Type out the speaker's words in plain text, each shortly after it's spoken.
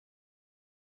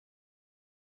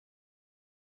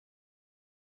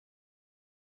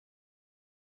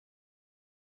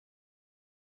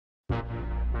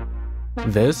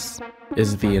This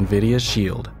is the NVIDIA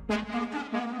Shield.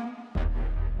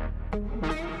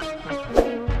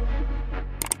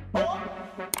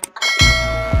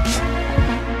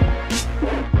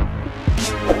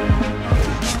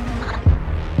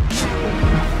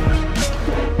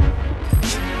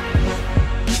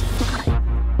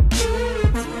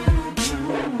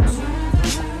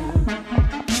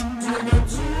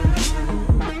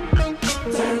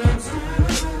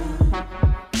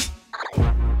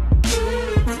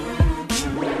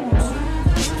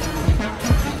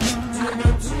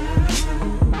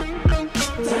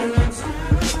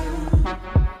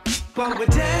 While we're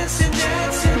dancing,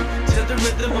 dancing to the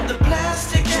rhythm of the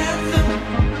plastic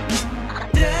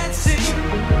anthem. Dancing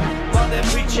while they're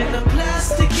preaching the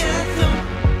plastic anthem.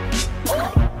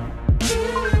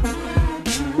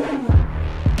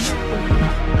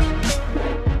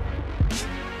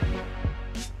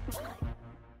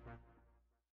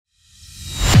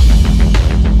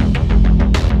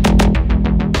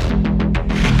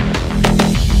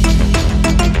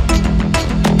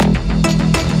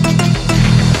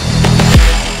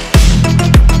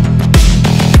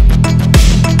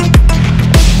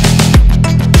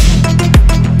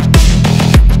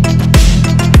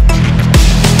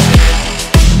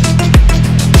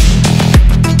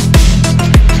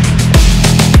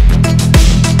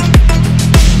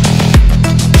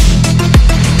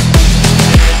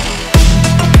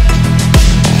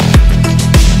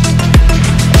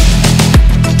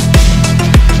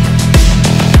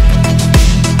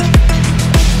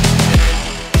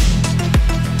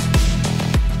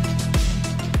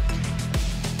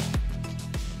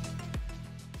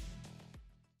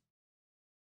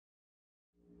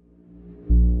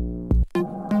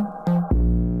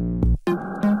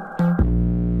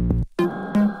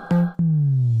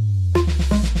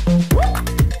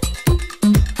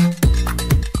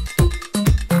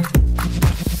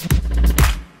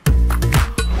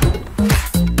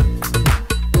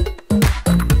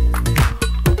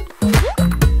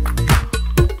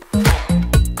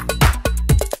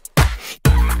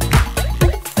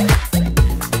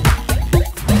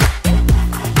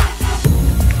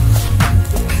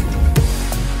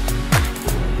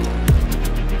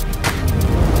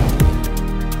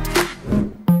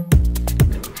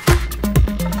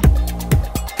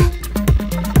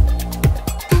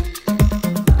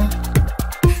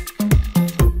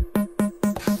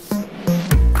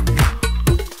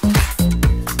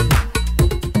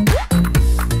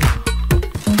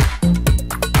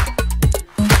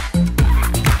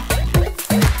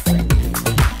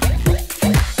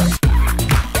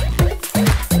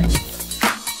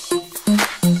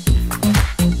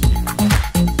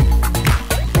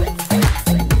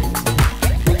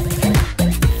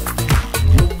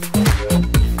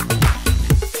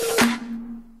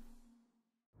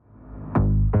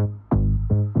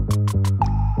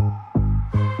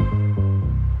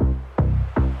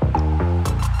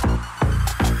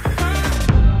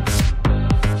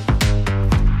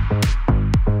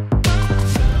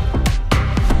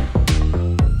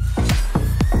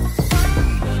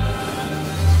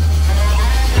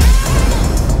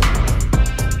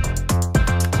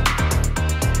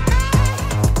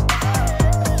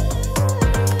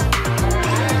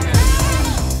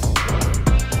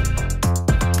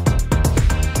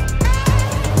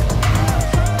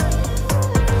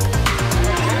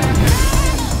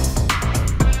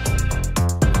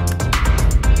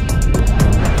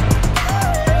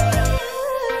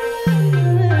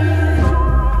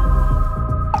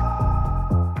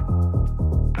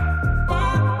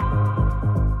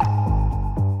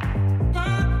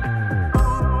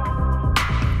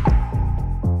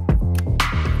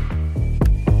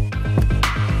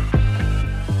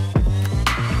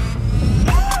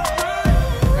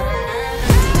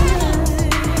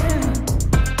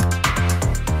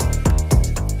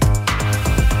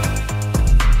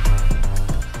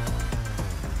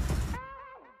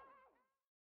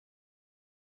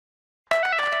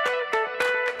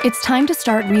 It's time to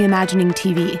start reimagining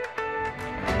TV.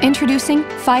 Introducing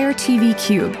Fire TV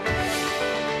Cube,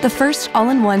 the first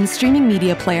all-in-one streaming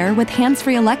media player with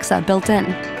hands-free Alexa built in.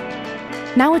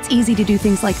 Now it's easy to do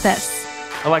things like this.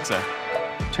 Alexa,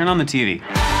 turn on the TV.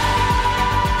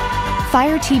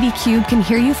 Fire TV Cube can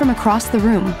hear you from across the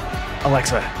room.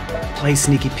 Alexa, play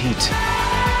Sneaky Pete.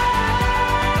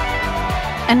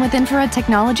 And with infrared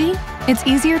technology, it's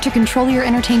easier to control your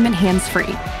entertainment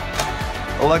hands-free.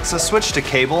 Alexa, switch to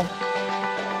cable.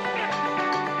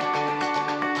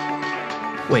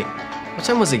 Wait, what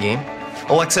time was the game?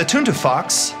 Alexa, tune to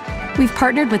Fox. We've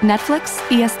partnered with Netflix,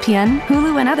 ESPN,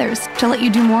 Hulu, and others to let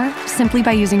you do more simply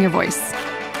by using your voice.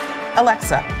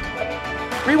 Alexa,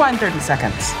 Rewind 30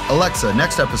 seconds. Alexa,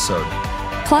 next episode.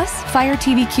 Plus, Fire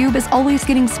TV Cube is always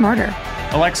getting smarter.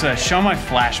 Alexa, show my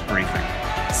flash briefing.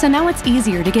 So now it's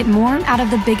easier to get more out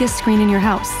of the biggest screen in your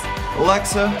house.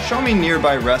 Alexa, show me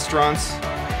nearby restaurants.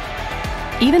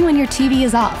 Even when your TV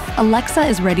is off, Alexa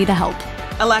is ready to help.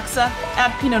 Alexa,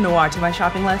 add Pinot Noir to my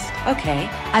shopping list. Okay,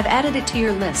 I've added it to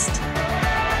your list.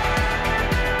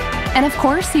 And of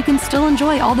course, you can still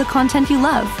enjoy all the content you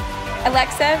love.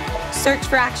 Alexa, search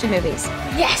for action movies.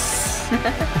 Yes!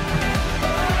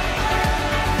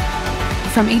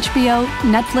 From HBO,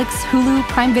 Netflix, Hulu,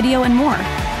 Prime Video, and more.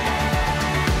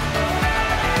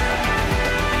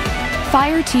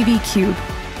 Fire TV Cube.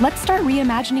 Let's start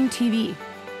reimagining TV.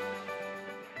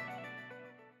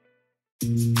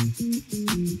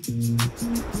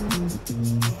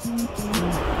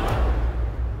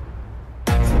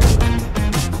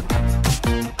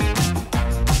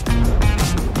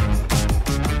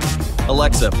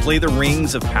 Alexa, play the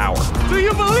Rings of Power. Do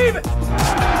you believe it?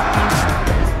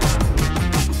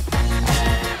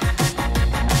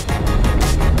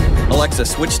 Alexa,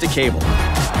 switch to cable.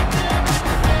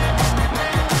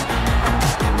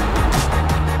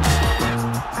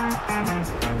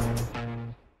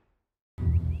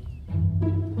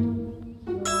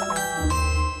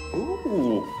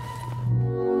 Ooh.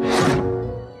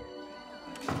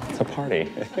 It's a party.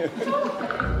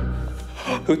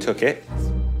 Who took it?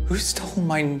 Who stole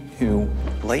my new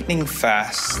lightning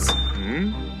fast,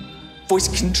 voice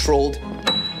controlled,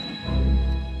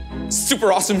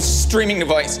 super awesome streaming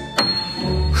device?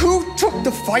 Who took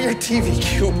the Fire TV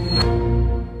Cube?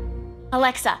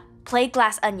 Alexa, play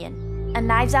Glass Onion, a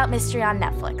Knives Out mystery on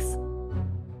Netflix.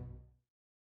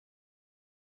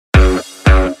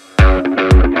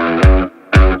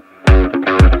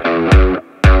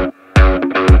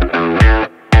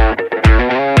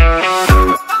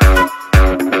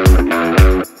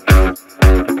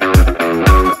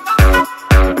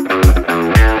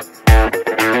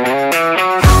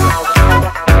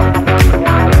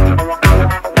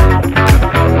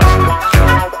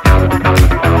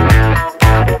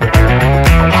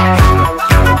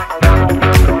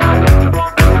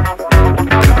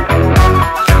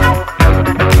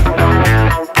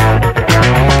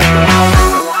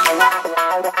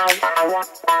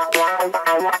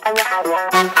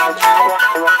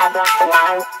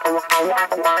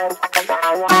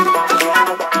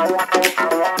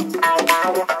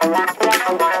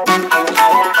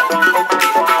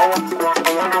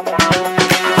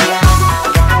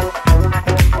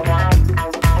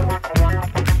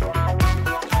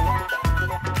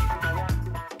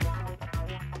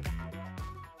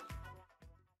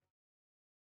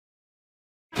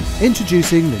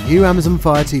 Introducing the new Amazon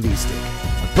Fire TV Stick,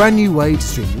 a brand new way to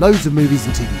stream loads of movies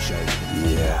and TV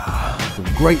shows. Yeah. From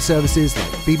great services like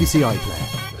BBC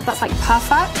iPlayer. That's like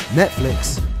perfect.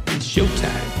 Netflix. It's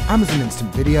showtime. Amazon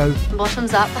Instant Video.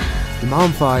 Bottoms up.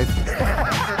 Demand 5.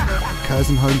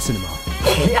 Curzon Home Cinema.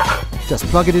 Yeah. Just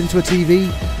plug it into a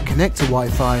TV, connect to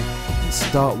Wi-Fi, and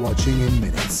start watching in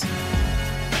minutes.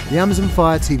 The Amazon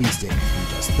Fire TV Stick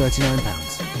from just £39.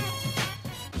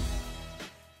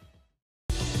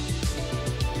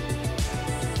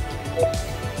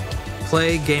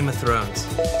 Play Game of Thrones.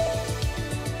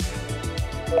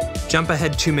 Jump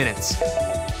ahead 2 minutes.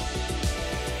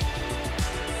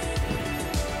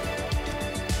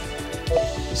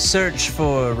 Search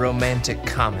for romantic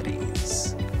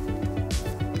comedies.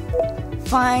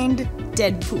 Find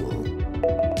Deadpool.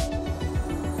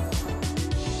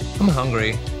 I'm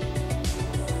hungry.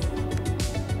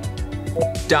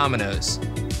 Domino's.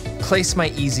 Place my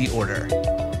easy order.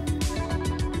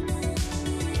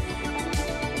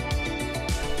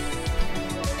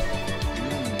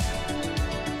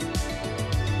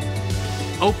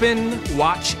 Open,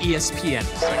 watch ESPN.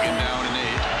 Second down and 8.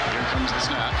 Here comes the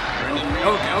snap. Brendan Reed.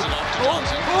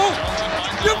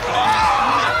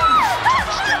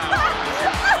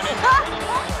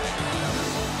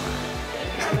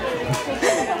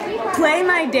 Play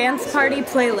my dance party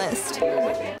playlist.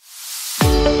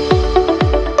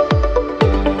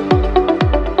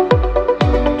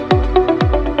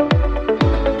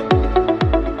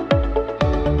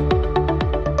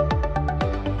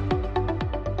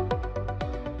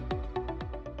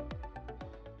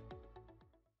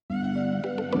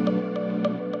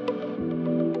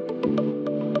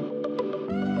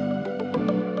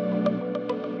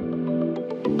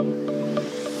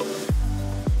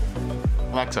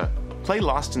 Alexa, play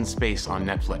Lost in Space on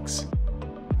Netflix.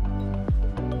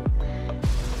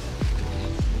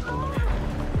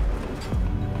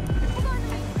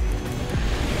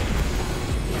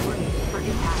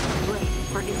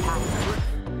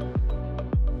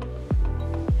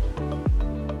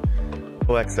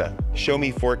 Alexa, show me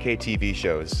 4K TV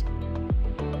shows.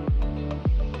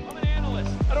 I'm an analyst.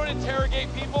 I don't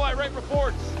interrogate people, I write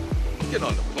reports. Get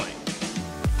on the plane.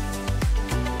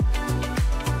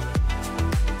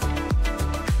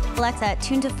 Alexa,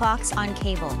 tune to Fox on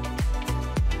cable.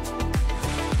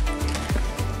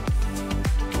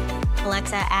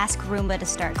 Alexa, ask Roomba to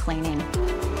start cleaning.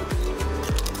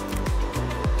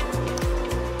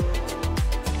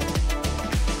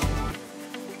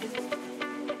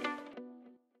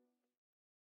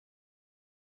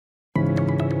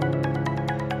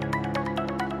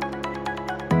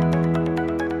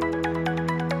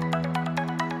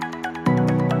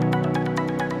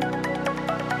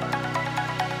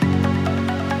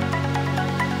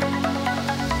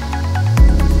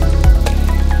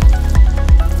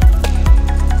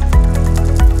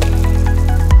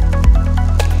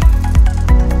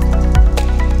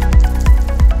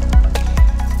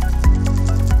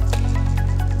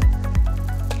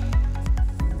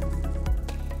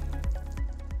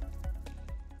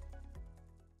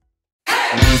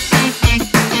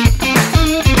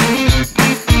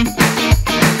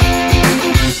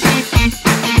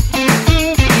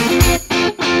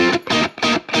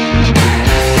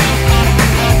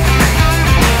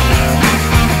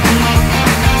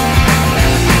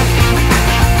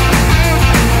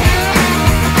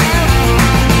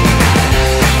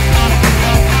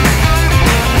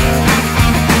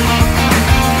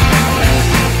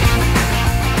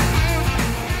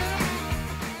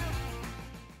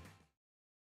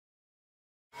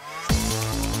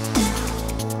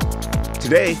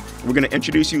 Today, we're going to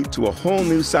introduce you to a whole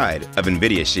new side of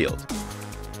NVIDIA Shield.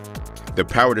 The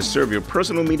power to serve your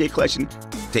personal media collection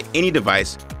to any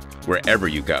device, wherever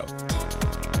you go.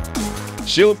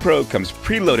 Shield Pro comes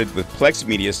preloaded with Plex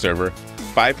Media Server,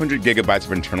 500 gigabytes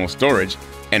of internal storage,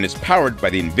 and is powered by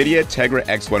the NVIDIA Tegra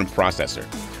X1 processor,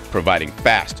 providing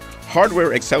fast,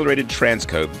 hardware-accelerated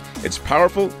transcode. It's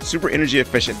powerful, super energy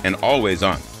efficient, and always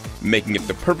on, making it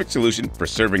the perfect solution for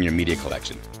serving your media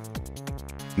collection.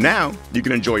 Now, you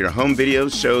can enjoy your home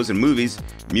videos, shows, and movies,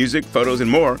 music, photos, and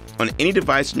more on any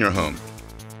device in your home,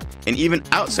 and even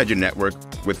outside your network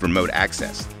with remote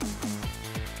access.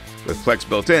 With Plex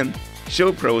built in,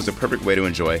 Shield Pro is the perfect way to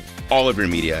enjoy all of your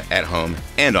media at home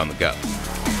and on the go.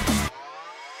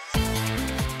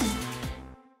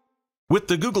 With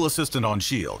the Google Assistant on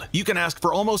Shield, you can ask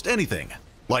for almost anything,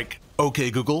 like, "Okay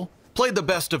Google, play the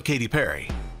best of Katy Perry."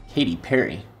 Katy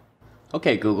Perry?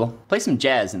 Okay Google, play some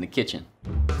jazz in the kitchen.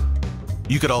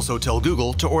 You could also tell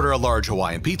Google to order a large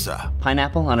Hawaiian pizza.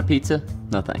 Pineapple on a pizza?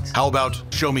 No thanks. How about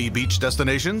show me beach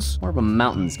destinations? More of a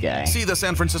mountains guy. See the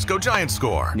San Francisco Giants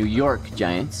score. New York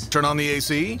Giants. Turn on the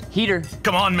AC. Heater.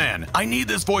 Come on, man. I need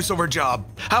this voiceover job.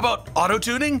 How about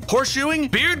auto-tuning?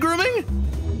 Horseshoeing? Beard grooming?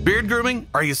 Beard grooming?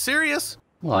 Are you serious?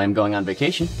 Well, I'm going on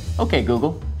vacation. Okay,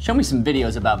 Google, show me some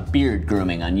videos about beard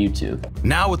grooming on YouTube.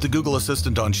 Now with the Google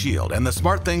Assistant on Shield and the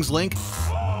SmartThings link,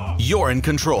 you're in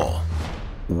control.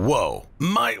 Whoa,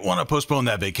 might want to postpone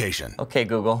that vacation. Okay,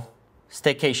 Google,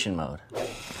 staycation mode.